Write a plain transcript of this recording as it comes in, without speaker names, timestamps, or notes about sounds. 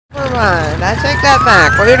mind. I take that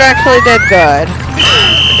back. We actually did good.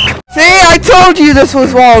 See, I told you this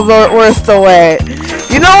was well worth the wait.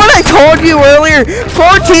 You know what I told you earlier?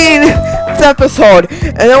 14th episode,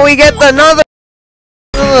 and then we get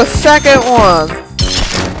the second one.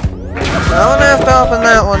 I don't have to open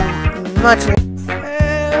that one much.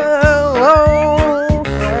 Hello,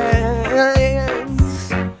 friends.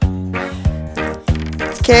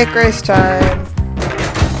 Cake race time.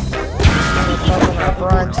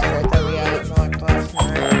 Bronze here that we had unlocked last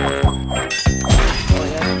night or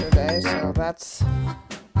yesterday, so that's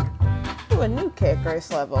a new cake race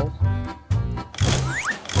level.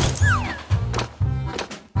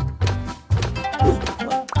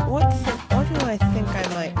 What do I think I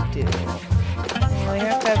might do? Well, you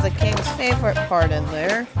have to have the king's favorite part in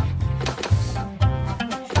there.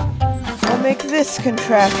 So I'll make this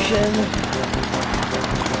contraption.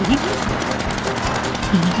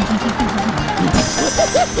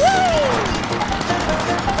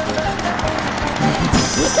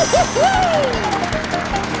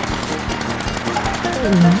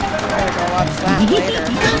 Better go watch that later.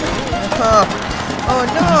 Oh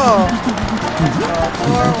no! Go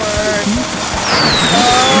forward.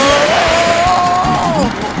 Oh!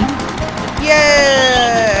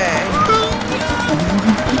 Yay!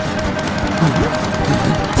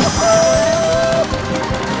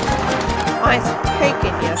 Why is it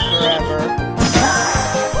taking you forever?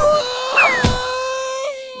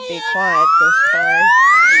 Be quiet this time.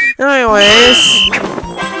 Anyways,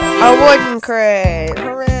 a wooden crate.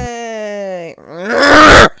 Hooray!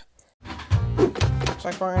 Looks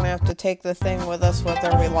like we're gonna have to take the thing with us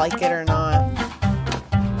whether we like it or not.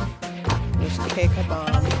 Just kick a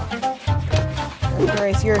bomb.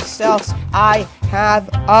 Brace yourselves. I have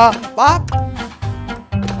a bop.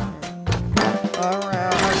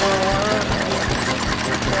 Around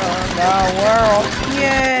the world.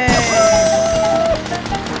 Yay!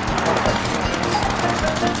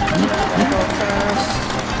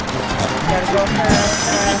 Gotta go fast,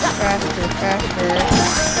 faster.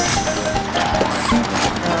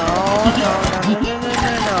 No. You gotta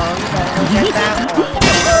go get that one.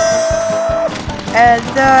 And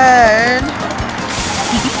then...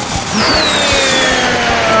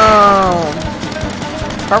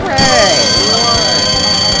 Hooray!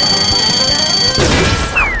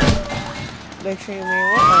 Make sure you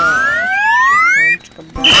mean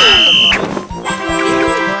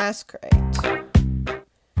glass crate.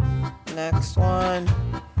 Next one.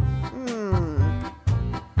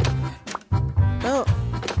 No,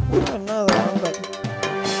 we have another one, but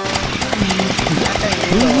I'm not gonna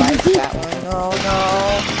utilize that one. No.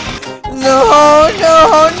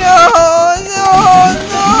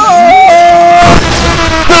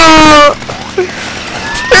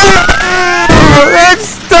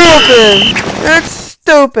 That's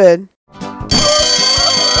stupid.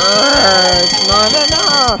 It's not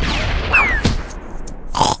enough.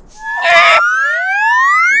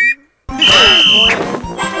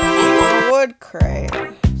 Wood crate.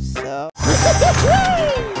 So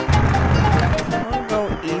I'll go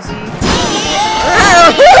easy.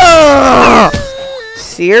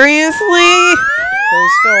 Seriously?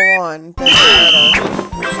 There's still one.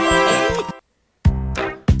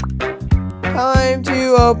 Time to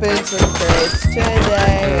open some crates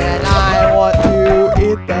today, and I want to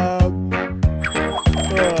eat them.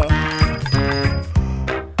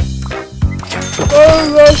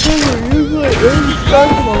 Oh, that's usually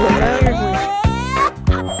indestructible, but now you're just...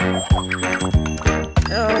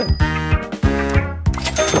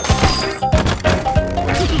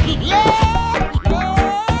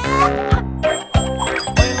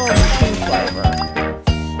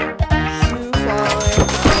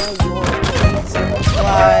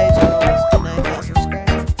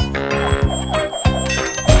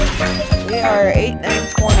 We are 8, 9,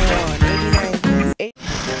 21, 89, 8.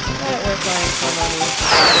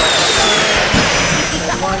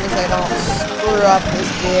 As long as I don't screw up this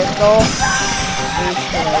vehicle, we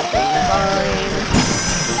should be fine.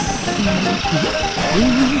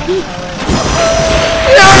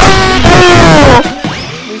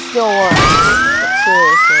 We still won.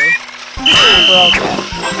 Seriously. We broke it.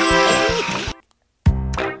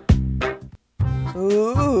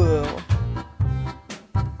 Ooh.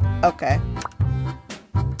 Okay.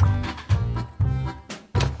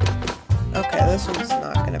 Okay, this one's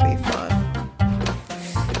not gonna be fun.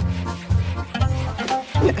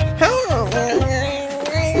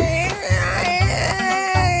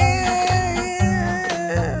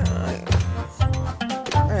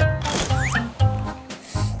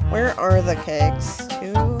 Where are the cakes?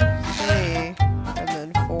 2, 3, and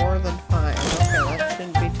then 4, then 5. Okay, that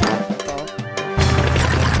shouldn't be too difficult.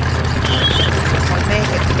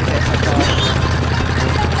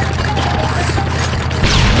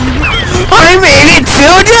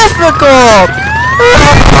 difficult!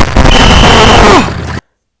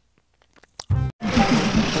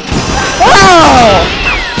 Wow!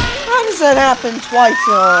 How does that happen twice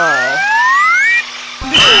in a row?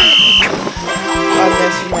 On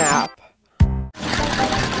this map.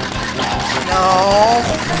 No!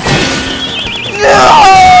 No!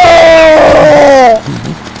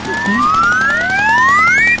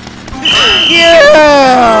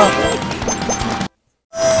 Yeah!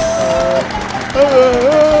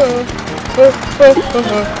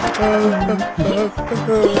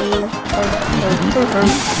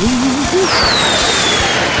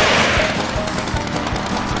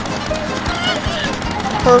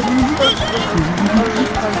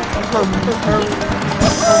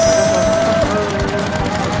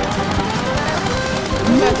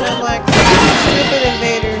 Imagine like stupid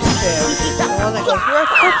invaders too. The one that goes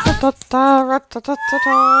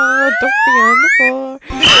don't be on the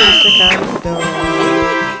floor.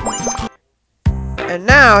 And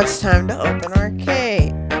now it's time to open our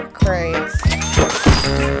crates.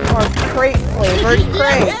 Our crate flavored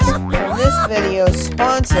crates. From this video's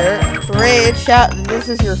sponsor, Rage Shout, and this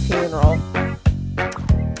is your funeral.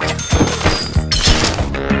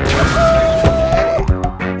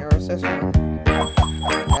 Okay, here's this one.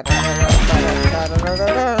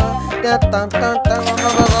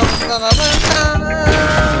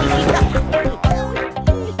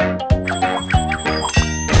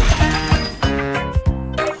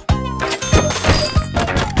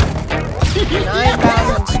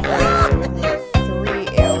 9,000 squares with 3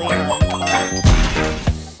 alien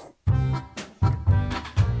parts.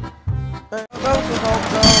 Go.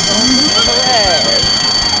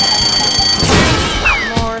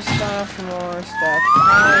 More stuff.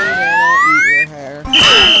 How are you gonna eat your hair?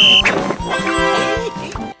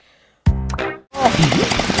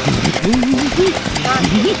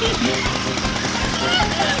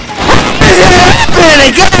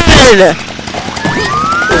 Again!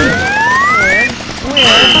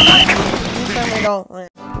 Don't win.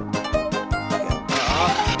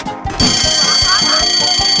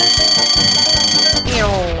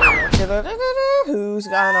 Who's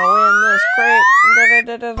gonna win this crate?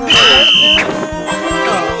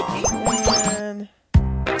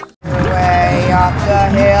 Way up the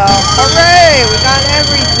hill. Hooray! We got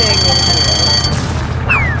everything in here.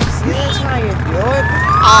 See, that's how you do it.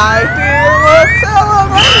 I feel a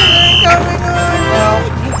celebration coming on. No.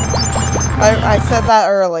 I said that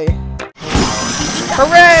early.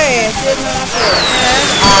 Hooray! It did happen, and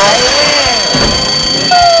I win!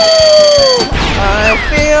 Woo! I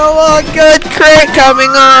feel a good crate coming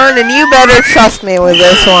on, and you better trust me with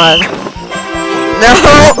this one. No!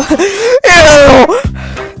 Ew!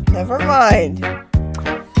 Never mind.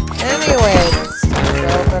 Anyways, let's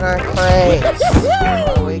open our crates.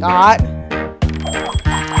 What do we got?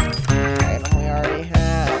 Item we already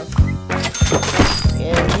have.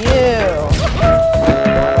 And you.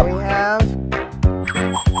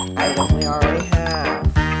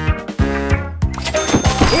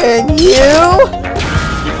 And you?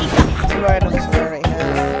 2 items we already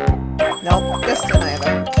have. Nope, just an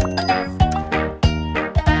item.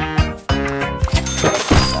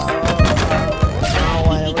 So, now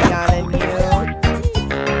what do we got in you?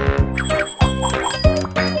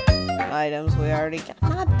 Items we already got.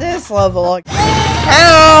 Not this level.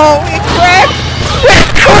 Ow! We cracked! We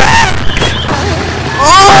cracked!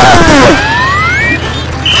 Oh!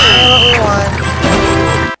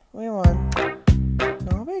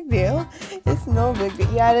 It's no big deal.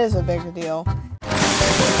 Yeah, it is a big deal. It's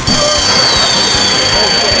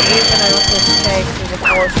gonna even out the snake to the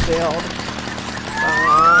force field.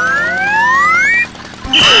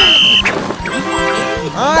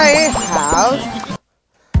 I have anymore.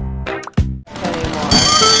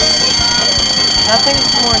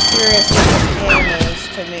 Nothing's more serious than this game is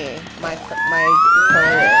to me. My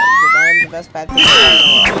career, because I am the best bad person in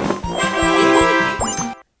the world.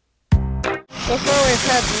 So far we've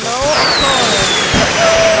had no opponents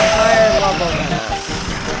at a higher level than us.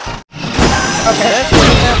 Okay, that's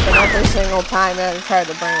coming up every single time I tried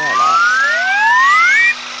to bring that up.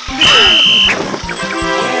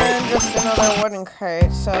 And just another wooden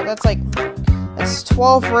crate, so that's like, that's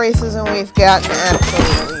 12 races and we've gotten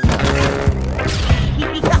absolutely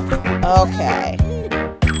nothing. Okay.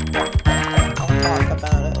 I'll talk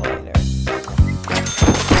about it later.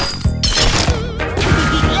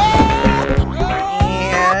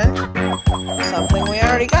 Something we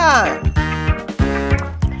already got. Now,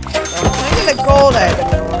 if I get a gold item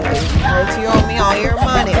in one of these cards, you owe me all your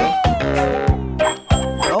money.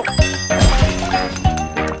 Nope.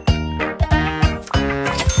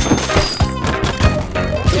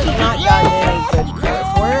 We have not gotten any good cards.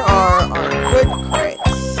 Where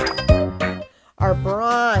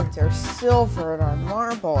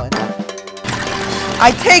I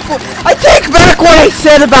take back what I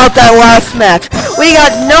said about that last match. We got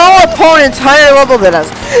no opponents higher level than us,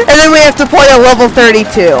 and then we have to play a level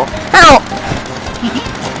 32. How?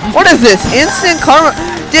 What is this? Instant karma?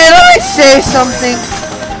 Did I say something?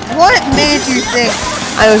 What made you think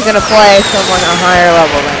I was gonna play someone a higher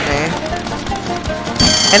level than me?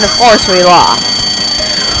 And of course we lost.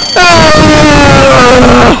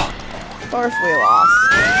 Of course we lost.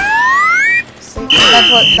 See,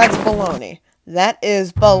 that's baloney. That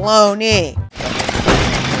is baloney. I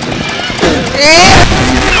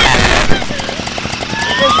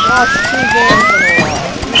just lost 2 games in a row.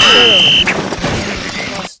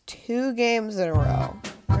 Lost 2 games in a row.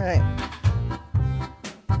 Alright.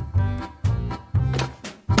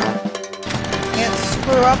 Can't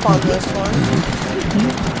screw up on this one.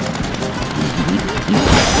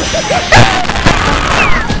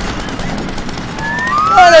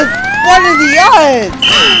 What are the odds?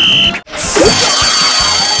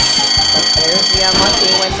 There's the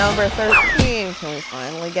unlucky win number 13. Can we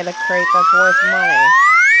finally get a crate that's worth money?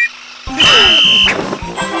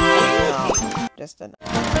 No, just enough.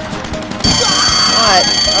 But,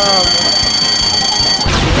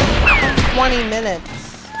 20 minutes.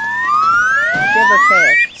 Give or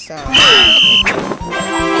take, so.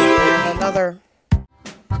 And another.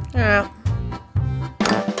 Yeah.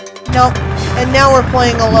 Nope. And now we're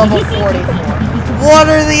playing a level 44. What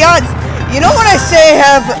are the odds? You know what I say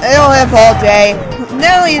I don't have all day?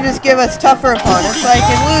 Now you just give us tougher opponents so I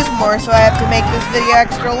can lose more, so I have to make this video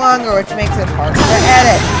extra longer, which makes it harder to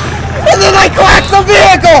edit. And then I crack the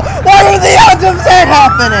vehicle! What are the odds of that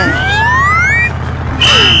happening?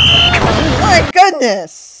 My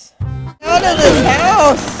goodness! Out of this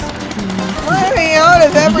house! Let me out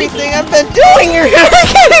of everything I've been doing here! Let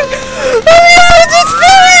me out of this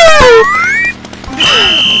video!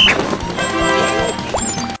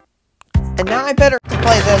 And now I better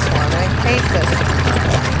play this one. I hate this one.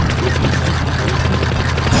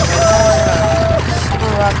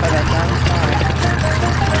 Screw up at it, I'm fine.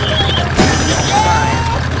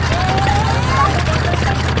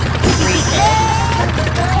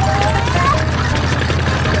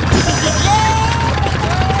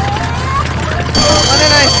 What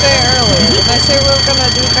did I say earlier? Did I say we were gonna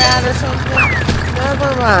do bad or something? Never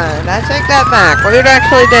mind. I take that back. We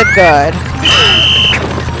actually did good.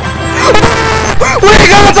 We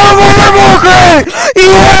got the marble crate!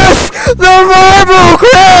 Yes! The marble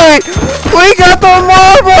crate! We got the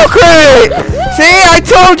marble crate! See, I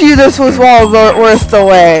told you this was well worth the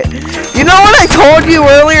wait. You know what I told you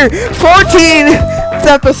earlier? 14th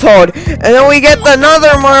episode. And then we get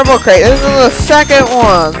another marble crate. This is the second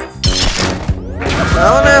one. I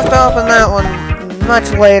don't have to open that one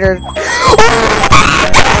much later.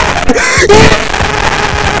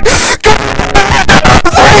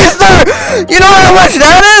 You know how much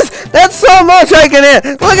that is? That's so much I can hit.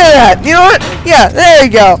 Look at that. You know what? Yeah, there you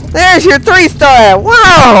go. There's your 3-star.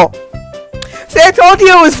 Wow. See, I told you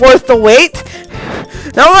it was worth the wait.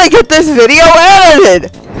 Now I'm gonna get this video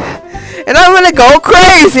edited. And I'm gonna go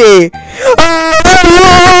crazy.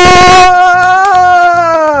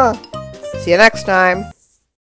 See you next time.